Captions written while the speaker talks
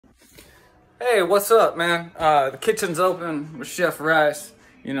Hey, what's up, man? The kitchen's open with Chef Rice,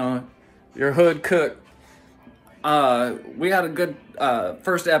 you know, your hood cook. We had a good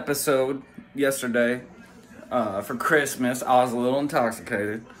first episode yesterday for Christmas. I was a little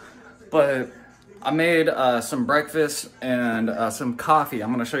intoxicated, but I made some breakfast and some coffee.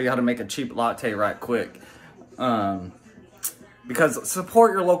 I'm going to show you how to make a cheap latte right quick. Because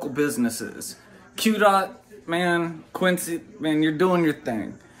support your local businesses. Q-Dot, man, Quincy, man, you're doing your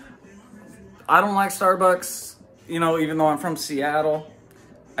thing. I don't like Starbucks, you know, even though I'm from Seattle.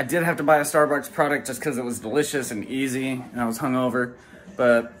 I did have to buy a Starbucks product just because it was delicious and easy, and I was hungover.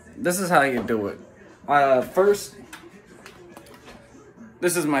 But this is how you do it. First,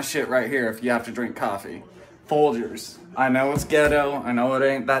 this is my shit right here if you have to drink coffee. Folgers. I know it's ghetto. I know it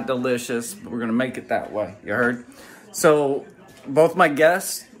ain't that delicious, but we're going to make it that way. You heard? So, both my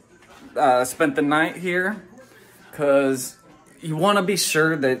guests spent the night here because you want to be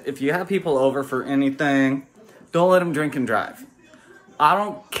sure that if you have people over for anything, don't let them drink and drive. I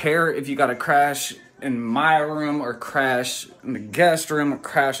don't care if you got to crash in my room or crash in the guest room or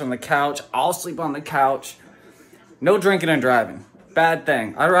crash on the couch. I'll sleep on the couch. No drinking and driving. Bad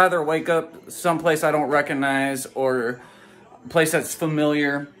thing. I'd rather wake up someplace I don't recognize or a place that's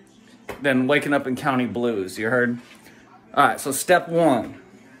familiar than waking up in county blues. You heard? All right, so step one.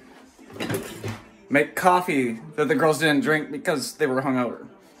 Make coffee that the girls didn't drink because they were hungover.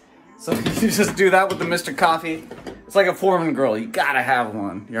 So you just do that with the Mr. Coffee. It's like a Foreman grill. You gotta have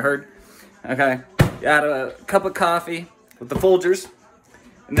one. You heard? Okay. You add a cup of coffee with the Folgers.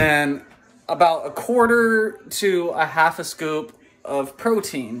 And then about a quarter to a half a scoop of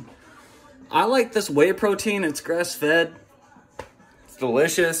protein. I like this whey protein. It's grass-fed. It's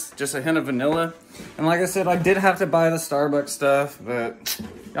delicious. Just a hint of vanilla. And like I said, I did have to buy the Starbucks stuff, but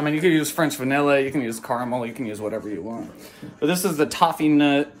I mean, you can use French vanilla, you can use caramel, you can use whatever you want. But this is the toffee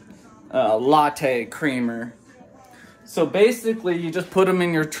nut latte creamer. So basically, you just put them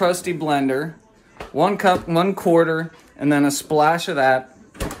in your trusty blender, 1 cup, 1/4, and then a splash of that.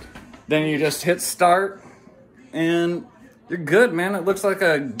 Then you just hit start, and you're good, man. It looks like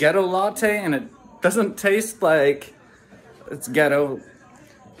a ghetto latte, and it doesn't taste like it's ghetto.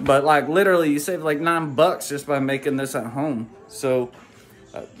 But like literally, you save like $9 just by making this at home. So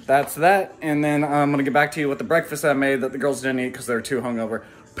that's that. And then I'm gonna get back to you with the breakfast I made that the girls didn't eat because they're too hungover.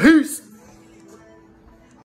 Peace.